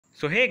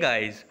So hey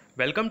guys,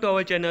 welcome to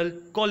our channel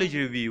college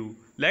review.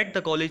 Let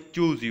the college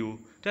choose you.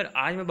 तो यार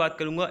आज मैं बात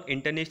करूंगा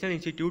international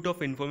institute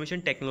of information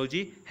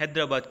technology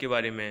Hyderabad के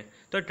बारे में।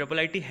 तो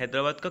IIIT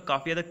हैदराबाद का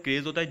काफ़ी ज़्यादा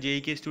क्रेज़ होता है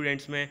जेई के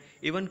स्टूडेंट्स में।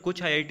 इवन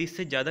कुछ IIT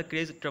से ज़्यादा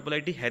क्रेज़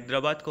IIIT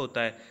हैदराबाद का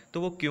होता है।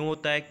 तो वो क्यों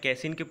होता है,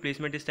 कैसे इनके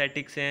प्लेसमेंट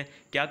स्टैटिक्स हैं,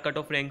 क्या कट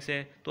ऑफ रैंक्स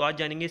हैं, तो आज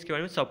जानेंगे इसके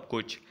बारे में सब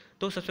कुछ।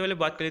 तो सबसे पहले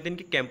बात कर लेते हैं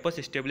इनकी कैंपस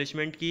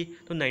इस्टेब्लिशमेंट की।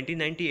 तो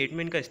 1998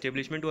 में इनका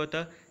इस्टेब्लिशमेंट हुआ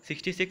था।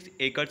 66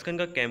 एकर्स का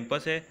इनका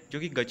कैंपस है जो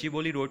कि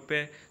गचीबोली रोड पे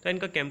है। तो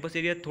इनका कैंपस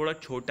एरिया थोड़ा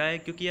छोटा है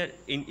क्योंकि यार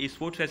इन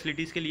स्पोर्ट्स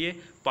फैसिलिटीज़ के लिए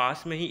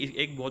पास में ही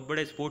एक बहुत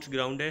बड़ा स्पोर्ट्स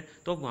ग्राउंड है,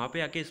 तो वहाँ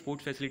पे आके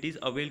स्पोर्ट्स फैसिलिटीज़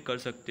अवेल कर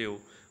सकते हो।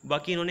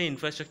 बाकी इन्होंने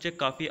इंफ्रास्ट्रक्चर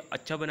काफ़ी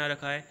अच्छा बना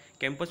रखा है।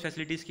 कैंपस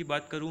फैसिलिटीज़ की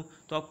बात करूँ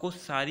तो आपको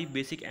सारी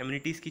बेसिक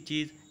एमिनिटीज़ की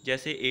चीज़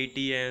जैसे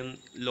ATM,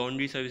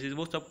 लॉन्ड्री सर्विसेज,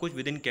 वो सब कुछ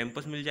विद इन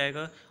कैंपस मिल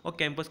जाएगा। और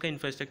कैंपस का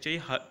इंफ्रास्ट्रक्चर ये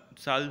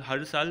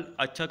हर साल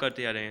अच्छा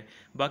करते आ रहे हैं।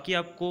 बाकी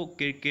आपको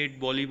क्रिकेट,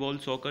 वॉलीबॉल,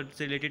 सॉकर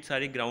से रिलेटेड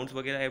सारे ग्राउंड्स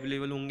वगैरह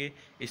अवेलेबल होंगे।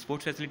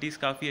 स्पोर्ट्स फैसिलिटीज़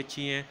काफ़ी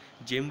अच्छी हैं,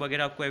 जिम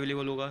वगैरह आपको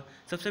अवेलेबल होगा।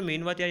 सबसे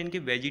मेन बात यार इनके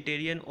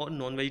वेजिटेरियन और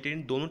नॉन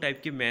वेजिटेरियन दोनों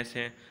टाइप के मैस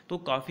हैं। तो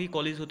काफ़ी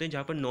कॉलेज होते हैं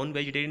जहाँ पर नॉन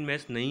वेजिटेरियन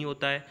मैस नहीं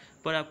होता है,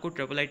 पर आपको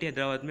IIIT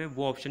हैदराबाद में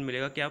वो ऑप्शन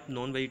मिलेगा कि आप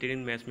नॉन वेजिटेरियन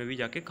मैस में भी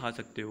जाके खा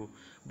सकते हो।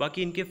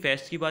 बाकी इनके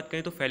फेस्ट की बात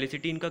करें तो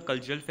फेलिसिटी इनका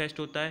कल्चरल फेस्ट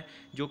होता है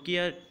जो कि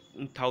यार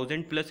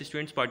 1000+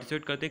 स्टूडेंट्स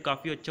पार्टिसिपेट करते हैं,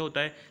 काफ़ी अच्छा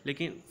होता है।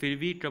 लेकिन फिर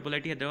भी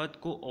IIIT हैदराबाद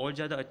को और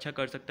ज़्यादा अच्छा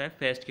कर सकता है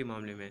फेस्ट के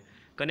मामले में।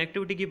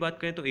 कनेक्टिविटी की बात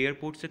करें तो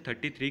एयरपोर्ट से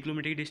 33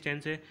 किलोमीटर की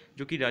डिस्टेंस है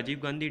जो कि राजीव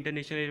गांधी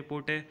इंटरनेशनल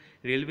एयरपोर्ट है।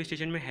 रेलवे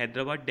स्टेशन में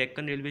हैदराबाद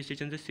डेक्कन रेलवे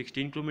स्टेशन से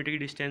 16 किलोमीटर की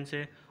डिस्टेंस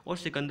है और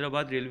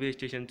सिकंदराबाद रेलवे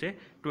स्टेशन से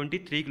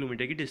 23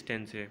 किलोमीटर की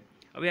डिस्टेंस है।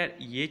 अब यार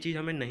ये चीज़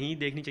हमें नहीं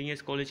देखनी चाहिए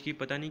इस कॉलेज की,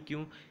 पता नहीं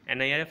क्यों।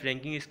 NIRF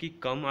रैंकिंग इसकी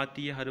कम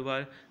आती है हर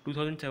बार।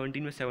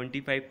 2017 में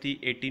 75 थी,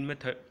 18 में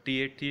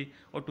 38 थी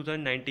और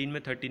 2019 में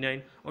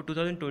 39 और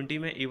 2020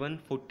 में इवन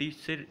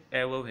 40 से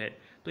एवव है।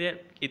 तो यार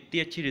इतनी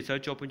अच्छी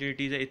रिसर्च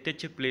अपॉर्चुनिटीज़ है, इतने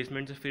अच्छे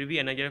प्लेसमेंट्स है, फिर भी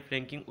NIRF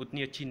रैंकिंग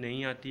उतनी अच्छी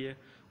नहीं आती है।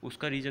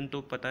 उसका रीज़न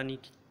तो पता नहीं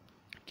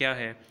क्या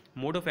है।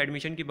 मोड ऑफ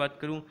एडमिशन की बात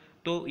करूं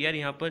तो यार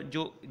यहाँ पर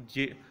जो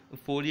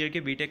 4 ईयर के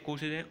बीटेक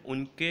कोर्सेज हैं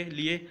उनके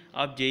लिए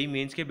आप JEE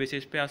मेंस के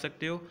बेसिस पे आ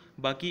सकते हो।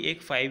 बाकी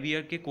एक 5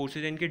 ईयर के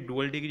कोर्सेज हैं इनके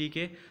डुअल डिग्री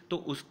के, तो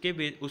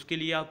उसके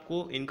लिए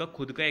आपको इनका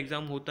खुद का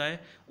एग्ज़ाम होता है,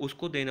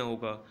 उसको देना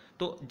होगा।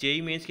 तो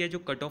JEE मेंस के जो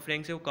कट ऑफ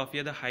रैंक्स है वो काफ़ी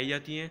ज़्यादा हाई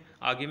जाती हैं,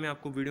 आगे मैं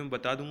आपको वीडियो में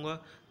बता दूंगा।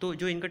 तो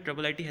जो इनका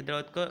IIIT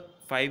हैदराबाद का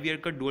 5 ईयर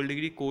का डुअल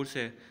डिग्री कोर्स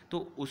है तो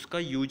उसका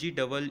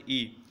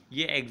UGEE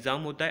ये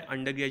एग्ज़ाम होता है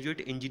under graduate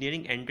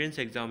engineering entrance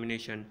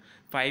examination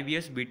 5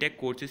 years BTech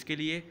courses के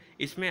लिए।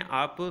 इसमें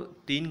आप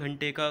 3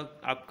 घंटे का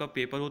आपका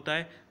पेपर होता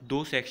है,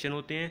 2 सेक्शन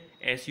होते हैं,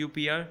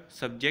 SUPR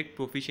subject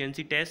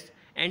proficiency test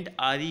and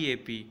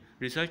REAP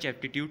research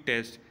aptitude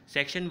test.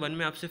 Section 1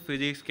 में आपसे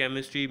फिजिक्स,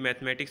 केमिस्ट्री,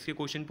 मैथमेटिक्स के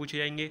क्वेश्चन पूछे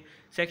जाएंगे।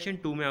 सेक्शन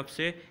 2 में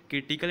आपसे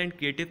critical and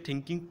creative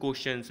thinking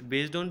questions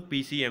based on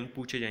PCM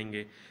पूछे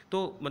जाएंगे।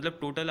 तो मतलब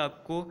टोटल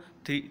आपको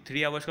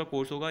 3 आवर्स का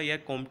कोर्स होगा। यार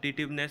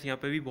कॉम्पिटिटिवनेस यहाँ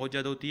पे भी बहुत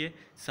ज़्यादा होती है,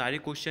 सारे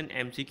क्वेश्चन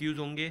MCQs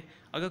होंगे।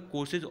 अगर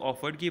कोर्सेज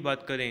ऑफर्ड की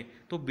बात करें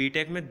तो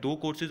बीटेक में 2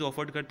 कोर्सेज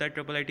ऑफर्ड करता है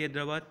IIIT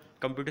Hyderabad,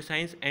 computer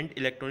science and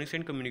electronics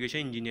and communication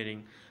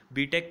engineering.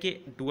 BTech के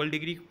डुअल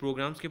डिग्री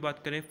प्रोग्राम्स की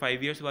बात करें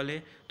 5 ईयर्स वाले,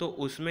 तो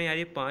उसमें यार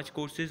ये 5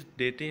 कोर्सेज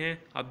देते हैं।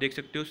 आप देख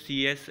सकते हो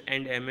CS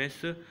and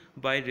MS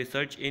bye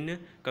research in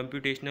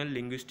computational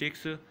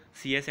linguistics,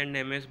 CS and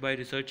MS bye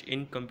research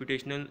in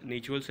computational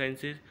natural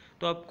sciences.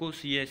 तो आपको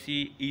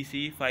CSE,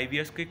 EC 5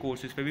 ईयर्स के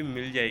कोर्सेज पे भी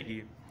मिल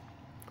जाएगी।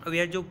 अब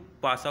यार जो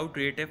पास आउट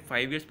रेट है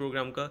 5 ईयर्स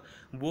प्रोग्राम का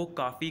वो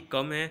काफ़ी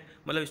कम है,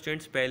 मतलब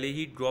स्टूडेंट्स पहले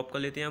ही ड्रॉप कर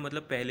लेते हैं,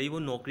 मतलब पहले ही वो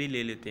नौकरी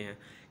ले लेते हैं।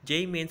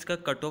 JEE मेंस का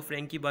कट ऑफ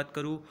रैंक की बात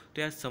करूँ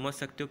तो यार समझ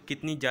सकते हो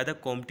कितनी ज़्यादा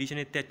कंपटीशन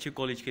है इतने अच्छे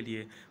कॉलेज के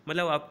लिए।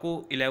 मतलब आपको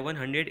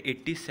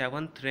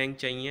 1187 रैंक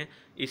चाहिए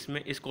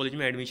इसमें, इस कॉलेज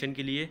में एडमिशन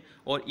के लिए,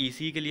 और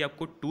EC के लिए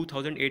आपको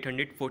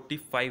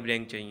 2845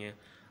 रैंक चाहिए।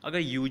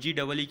 अगर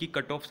UGEE की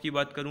कट ऑफ्स की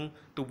बात करूं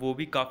तो वो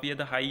भी काफ़ी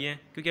ज़्यादा हाई है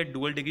क्योंकि यार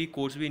डुअल डिग्री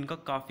कोर्स भी इनका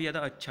काफ़ी ज़्यादा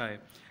अच्छा है।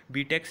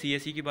 बीटेक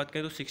CSE की बात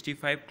करें तो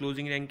 65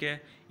 क्लोजिंग रैंक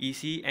है।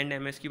 EC एंड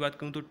MS की बात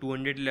करूं तो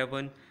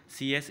 211,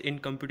 CS इन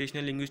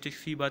कंप्यूटेशनल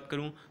लिंग्विस्टिक्स की बात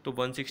करूं तो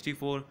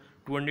 164,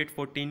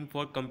 214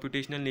 for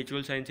computational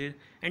natural sciences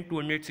and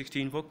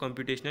 216 for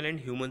computational and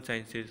human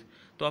sciences.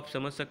 तो आप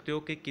समझ सकते हो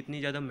कि कितनी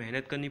ज़्यादा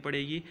मेहनत करनी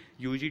पड़ेगी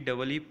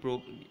UGEE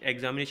प्रो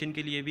एग्जामिनेशन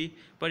के लिए भी।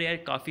 पर यार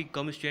काफ़ी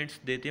कम स्टूडेंट्स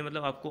देते हैं,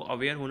 मतलब आपको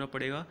अवेयर होना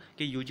पड़ेगा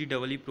कि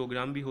UGEE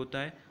प्रोग्राम भी होता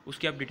है,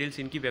 उसकी आप डिटेल्स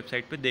इनकी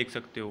वेबसाइट पर देख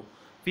सकते हो।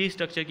 फीस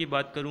स्ट्रक्चर की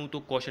बात करूं तो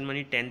कॉशन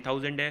मनी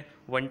 10,000 है,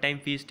 one time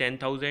fees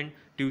 10,000,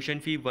 tuition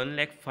fee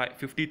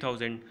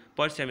 1,50,000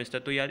 पर सेमेस्टर।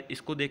 तो यार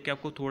इसको देख के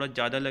आपको थोड़ा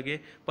ज़्यादा लगे,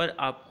 पर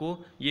आपको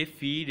ये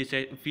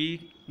फ़ी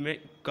में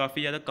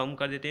काफ़ी ज़्यादा कम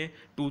कर देते हैं।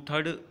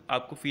 2/3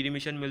 आपको फ्री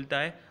एडमिशन मिलता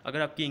है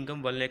अगर आपकी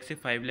इनकम 1 लाख से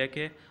 5 लाख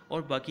है,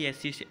 और बाकी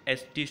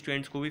SC/ST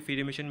स्टूडेंट्स को भी फ्री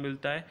एडमिशन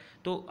मिलता है,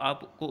 तो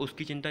आपको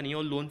उसकी चिंता नहीं है,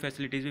 और लोन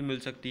फैसिलिटीज़ भी मिल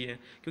सकती है।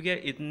 क्योंकि यार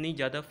इतनी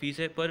ज़्यादा फीस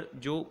है पर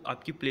जो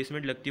आपकी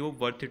प्लेसमेंट लगती है वो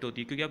वर्थ इट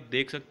होती है, क्योंकि आप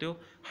देख सकते हो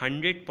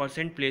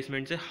 100%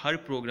 प्लेसमेंट्स है हर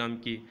प्रोग्राम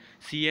की।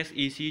 CS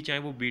CS EC चाहे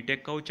वो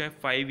बीटेक का हो चाहे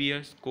 5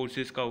 ईयर्स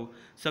कोर्सेज का हो,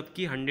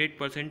 सबकी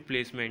 100%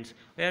 प्लेसमेंट्स।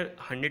 यार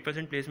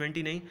 100% प्लेसमेंट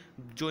ही नहीं,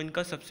 जो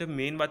इनका सबसे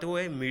मेन बात है वो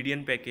है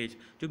मीडियन पैकेज।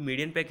 जो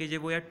मीडियन पैकेज है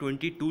वो यार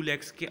 22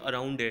 लैक्स के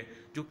अराउंड है,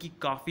 जो कि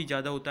काफ़ी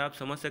ज़्यादा होता है। आप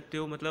समझ सकते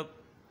हो, मतलब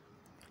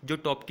जो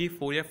टॉप की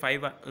 4 या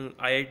 5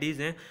 IITs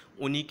हैं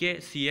उन्हीं के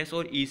CS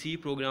और EC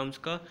प्रोग्राम्स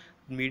का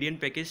मीडियन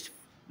पैकेज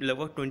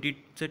लगभग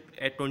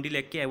 20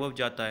 लाख के एवब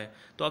जाता है।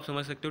 तो आप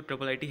समझ सकते हो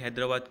IIIT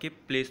हैदराबाद के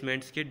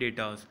प्लेसमेंट्स के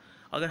डेटास।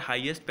 अगर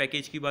हाईएस्ट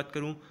पैकेज की बात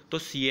करूं तो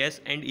CS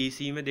एंड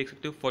EC में देख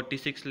सकते हो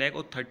 46 लाख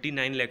और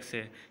 39 लैक्स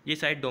है। ये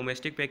शायद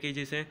डोमेस्टिक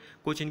पैकेजेस हैं,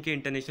 कुछ इनके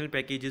इंटरनेशनल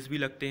पैकेजेस भी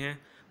लगते हैं।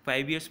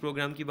 5 ईयर्स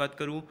प्रोग्राम की बात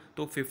करूं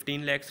तो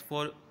 15 lakhs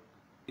for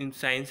in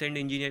science and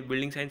engineer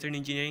building science and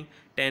engineering,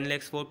 10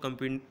 lakhs for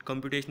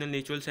computational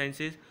natural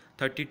sciences,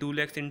 32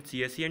 lakhs in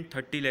CSE and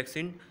 30 lakhs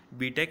in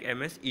BTech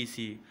MS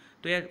EC।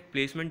 तो यार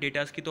प्लेसमेंट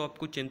डेटास की तो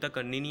आपको चिंता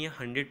करनी नहीं है,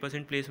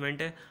 100%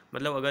 प्लेसमेंट है।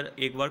 मतलब अगर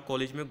एक बार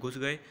कॉलेज में घुस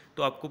गए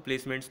तो आपको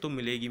प्लेसमेंट्स तो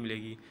मिलेगी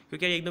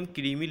क्योंकि यार एकदम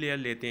क्रीमी लेयर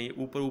लेते हैं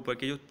ऊपर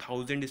के जो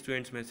 1000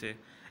 स्टूडेंट्स में से।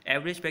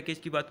 एवरेज पैकेज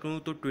की बात करूँ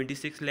तो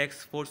 26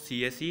 lakhs फॉर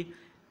CSE,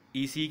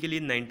 EC के लिए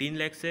 19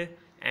 lakhs है,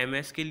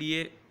 MS के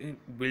लिए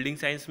बिल्डिंग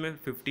साइंस में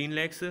 15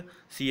 लैक्स,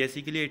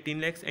 CSE के लिए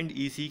 18 लैक्स एंड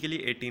EC के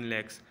लिए 18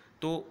 लैक्स।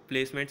 तो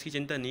प्लेसमेंट्स की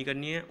चिंता नहीं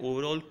करनी है।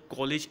 ओवरऑल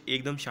कॉलेज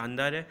एकदम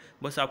शानदार है,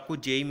 बस आपको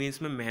JEE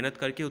मेंस में मेहनत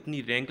करके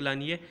उतनी रैंक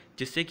लानी है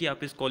जिससे कि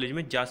आप इस कॉलेज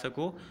में जा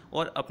सको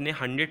और अपने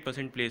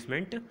 100%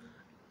 प्लेसमेंट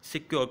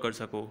सिक्योर कर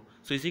सको।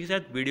 सो इसी के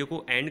साथ वीडियो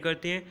को एंड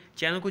करते हैं।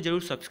 चैनल को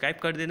जरूर सब्सक्राइब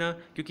कर देना,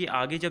 क्योंकि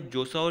आगे जब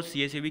जोसा और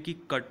CSAB की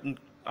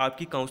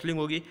आपकी काउंसलिंग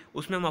होगी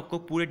उसमें हम आपको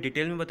पूरे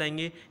डिटेल में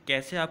बताएंगे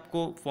कैसे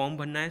आपको फॉर्म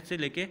भरना है से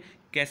लेके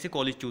कैसे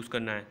कॉलेज चूज़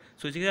करना है।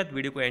 सो इसी के साथ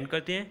वीडियो को एंड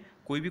करते हैं।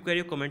 कोई भी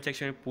क्वेरी कमेंट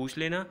सेक्शन में पूछ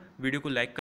लेना। वीडियो को लाइक